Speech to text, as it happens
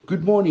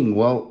Good morning.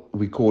 Well,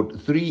 we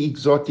caught 3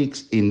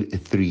 exotics in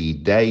 3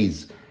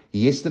 days.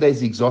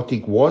 Yesterday's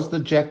exotic was the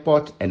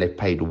jackpot and it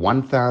paid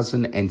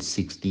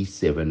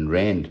 1,067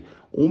 Rand,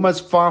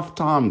 almost 5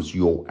 times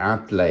your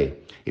outlay.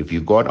 If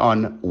you got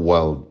on,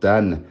 well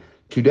done.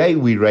 Today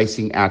we're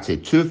racing out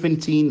at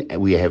Turffontein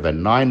and we have a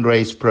 9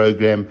 race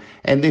program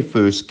and their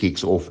first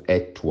kicks off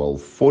at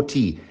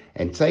 12:40.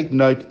 And take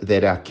note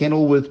that our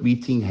Kenilworth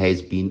meeting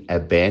has been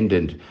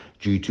abandoned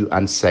due to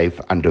unsafe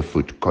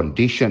underfoot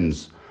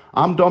conditions.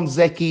 I'm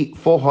Zaki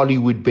for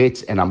Hollywood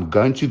Bets, and I'm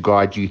going to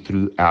guide you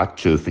through our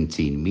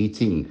Turffontein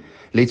meeting.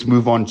 Let's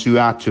move on to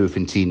our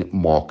Turffontein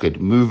market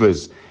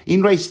movers.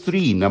 In race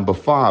 3, number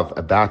 5,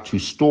 about to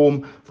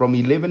storm from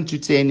 11 to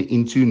 10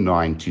 into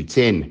 9 to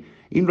 10.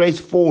 In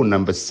race 4,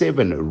 number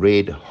 7,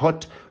 red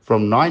hot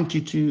from 9 to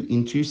 2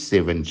 into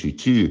 7 to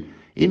 2.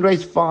 In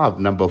race 5,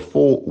 number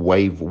 4,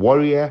 wave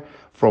warrior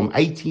from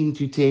 18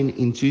 to 10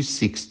 into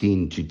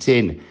 16 to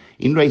 10.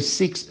 In race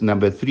 6,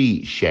 number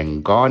 3,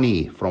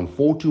 Shangani from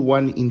 4 to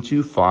 1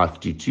 into 5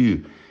 to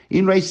 2.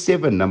 In race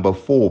 7, number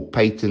 4,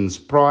 Peyton's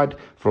Pride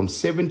from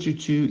 7 to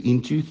 2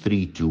 into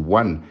 3 to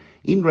 1.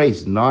 In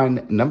race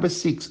 9, number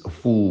 6,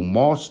 Full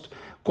Mast.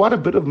 Quite a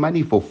bit of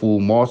money for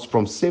Full Mast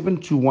from 7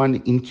 to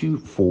 1 into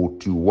 4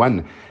 to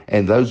 1.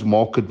 And those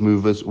market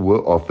movers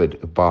were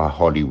offered by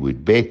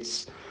Hollywood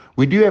Bets.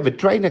 We do have a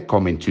trainer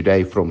comment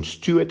today from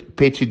Stuart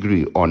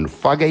Pettigrew on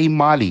Fage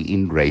Mali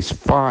in race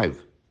 5.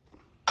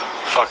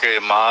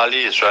 Zaki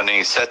is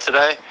running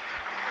Saturday.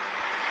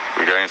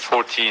 We're going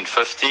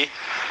 1450.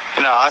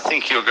 I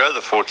think he'll go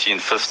the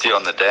 1450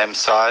 on the dam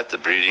side. The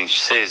breeding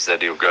says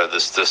that he'll go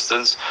this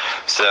distance.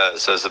 So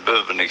it's a bit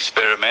of an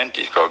experiment.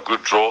 He's got a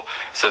good draw.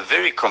 It's a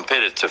very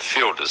competitive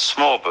field. It's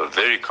small but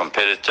very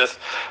competitive.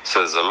 So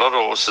there's a lot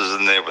of horses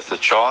in there with a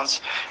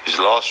chance. His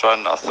last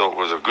run I thought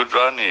was a good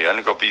run. He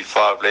only got beat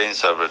 5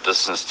 lanes over a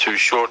distance too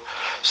short.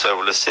 So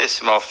we'll assess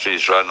him after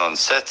his run on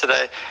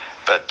Saturday.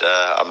 But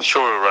I'm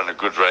sure he'll run a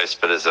good race,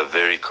 but it's a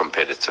very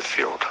competitive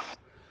field.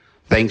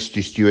 Thanks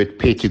to Stuart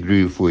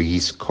Pettigrew for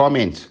his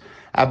comment.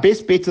 Our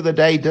best bet of the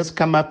day does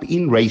come up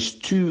in race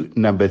 2,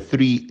 number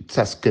 3,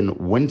 Tuscan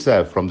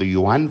Winter from the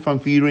Johan van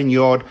Vuren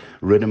yard,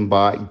 ridden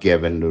by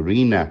Gavin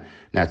Lorena.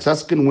 Now,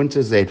 Tuscan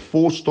Winter's had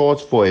 4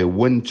 starts for a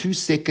win, 2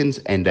 seconds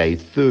and a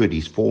third.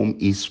 His form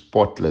is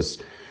spotless.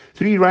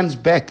 3 runs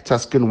back,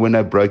 Tuscan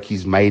Winner broke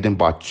his maiden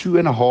by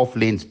 2.5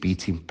 lengths,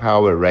 beating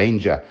Power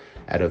Ranger.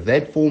 Out of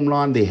that form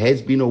line, there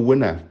has been a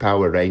winner.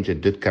 Power Ranger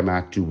did come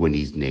out to win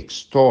his next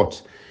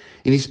start.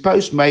 In his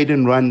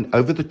post-maiden run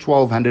over the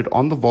 1200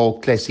 on the Vol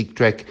Classic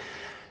track,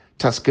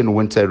 Tuscan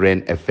Winter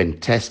ran a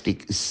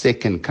fantastic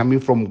second, coming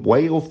from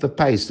way off the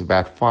pace,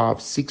 about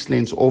 5-6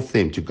 lengths off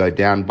them, to go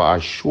down by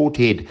a short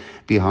head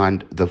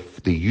behind the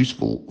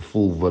useful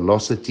Full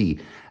Velocity.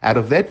 Out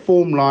of that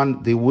form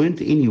line, there weren't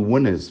any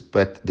winners,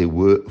 but there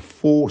were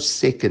 4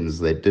 seconds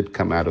that did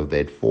come out of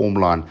that form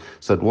line.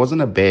 So it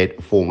wasn't a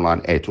bad form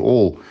line at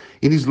all.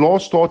 In his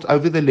last start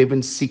over the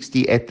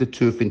 1160 at the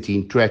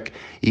Turffontein track,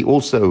 he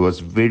also was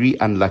very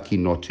unlucky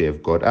not to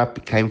have got up.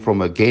 He came from,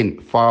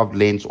 again, 5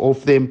 lengths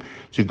off them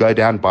to go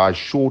down by a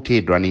short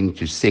head, running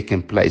into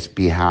second place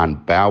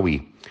behind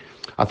Bowie.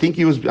 I think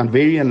he was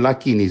very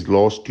unlucky in his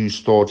last 2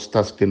 starts,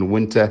 Tuscan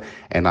Winter,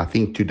 and I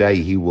think today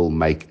he will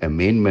make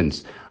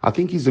amendments. I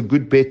think he's a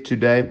good bet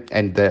today,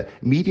 and the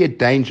immediate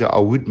danger I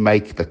would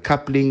make the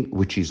coupling,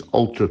 which is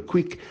ultra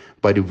quick.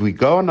 But if we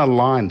go on a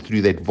line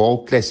through that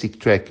Vol Classic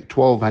track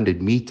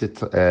 1200 meter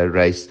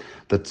race,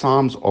 the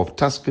times of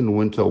Tuscan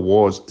Winter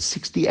was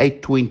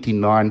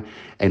 68.29,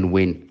 and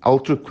when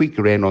Ultra Quick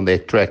ran on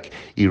that track,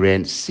 he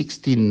ran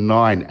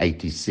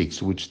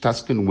 69.86, which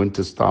Tuscan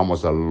Winter's time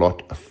was a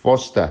lot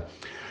faster.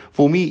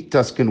 For me,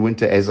 Tuscan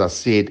Winter, as I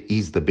said,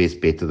 is the best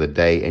bet of the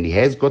day, and he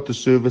has got the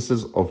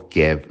services of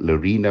Gav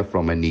Lorena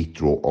from a neat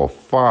draw of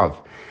 5.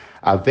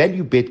 Our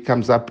value bet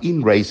comes up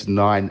in race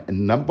 9,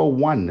 number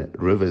 1,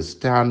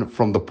 Riverstown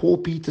from the Paul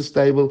Peter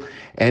stable,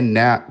 and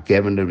now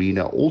Gavin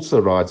Lorena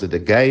also rides it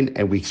again,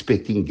 and we're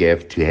expecting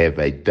Gav to have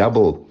a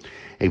double.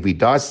 If we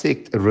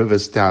dissect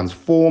Riverstown's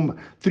form,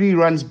 3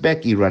 runs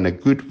back, he ran a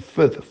good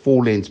 5th,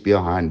 4 lengths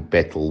behind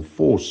Battle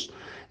Force.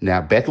 Now,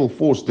 Battle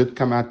Force did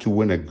come out to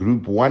win a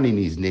Group 1 in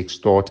his next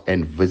start,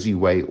 and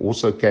Visyway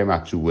also came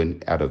out to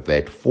win out of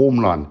that form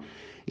line.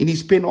 In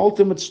his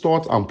penultimate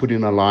start, I'm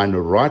putting a line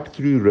right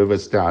through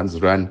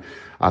Riverstown's run.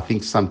 I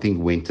think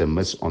something went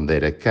amiss on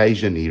that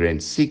occasion. He ran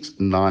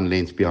 6-9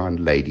 lengths behind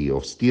Lady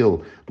of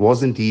Steel. It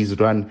wasn't his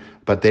run,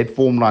 but that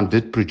form line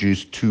did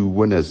produce 2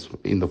 winners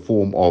in the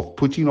form of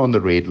Putting on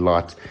the Red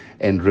Light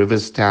and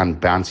Riverstown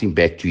bouncing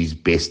back to his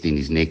best in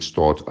his next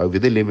start over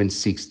the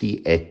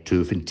 1160 at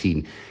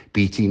Turffontein,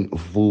 beating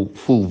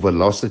full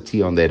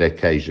Velocity on that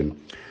occasion.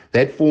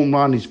 That form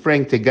line is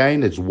franked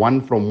again. It's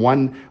 1 from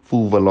 1.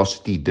 Full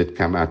Velocity did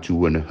come out to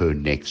win her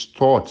next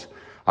start.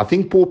 I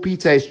think Paul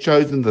Peter has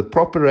chosen the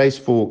proper race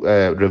for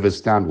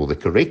Riverstown, or the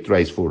correct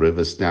race for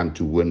Riverstown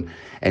to win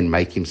and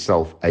make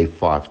himself a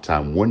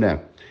 5-time winner.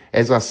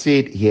 As I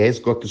said, he has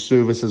got the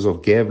services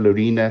of Gav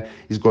Lorena.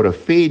 He's got a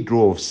fair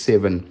draw of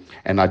 7,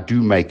 and I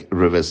do make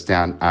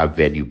Riverstown our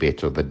value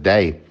bet of the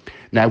day.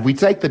 Now, if we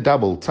take the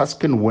double,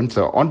 Tuscan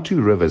Winter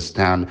onto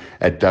Riverstown,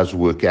 it does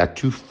work out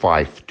to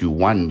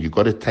 5-1. You've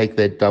got to take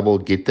that double,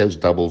 get those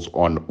doubles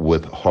on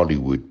with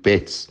Hollywood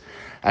bets.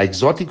 Our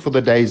exotic for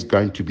the day is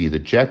going to be the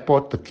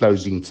jackpot, the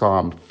closing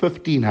time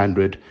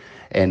 1500,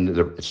 and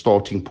the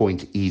starting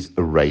point is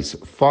race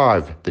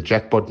 5. The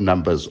jackpot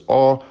numbers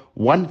are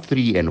 1,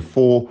 3, and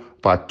 4,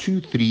 by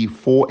 2, 3,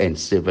 4, and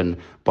 7,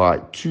 by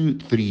 2,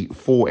 3,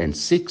 4, and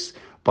 6,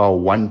 by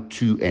 1,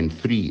 2, and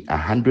 3,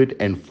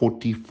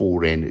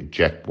 144 Rand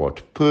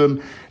jackpot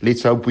perm.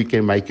 Let's hope we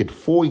can make it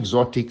 4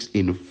 exotics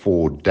in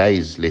 4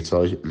 days. Let's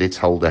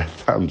hold our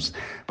thumbs.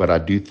 But I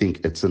do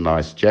think it's a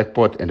nice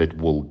jackpot and it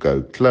will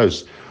go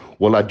close.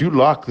 Well, I do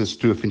like this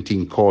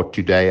Turffontein card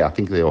today. I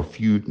think there are a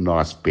few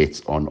nice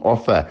bets on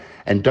offer.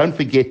 And don't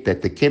forget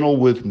that the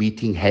Kenilworth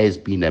meeting has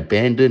been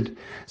abandoned,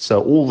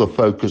 so all the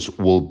focus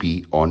will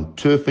be on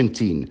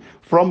Turffontein.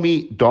 From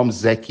me, Dom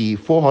Zaki,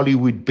 for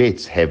Hollywood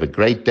Bets, have a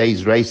great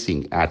day's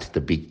racing at the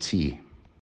Big T.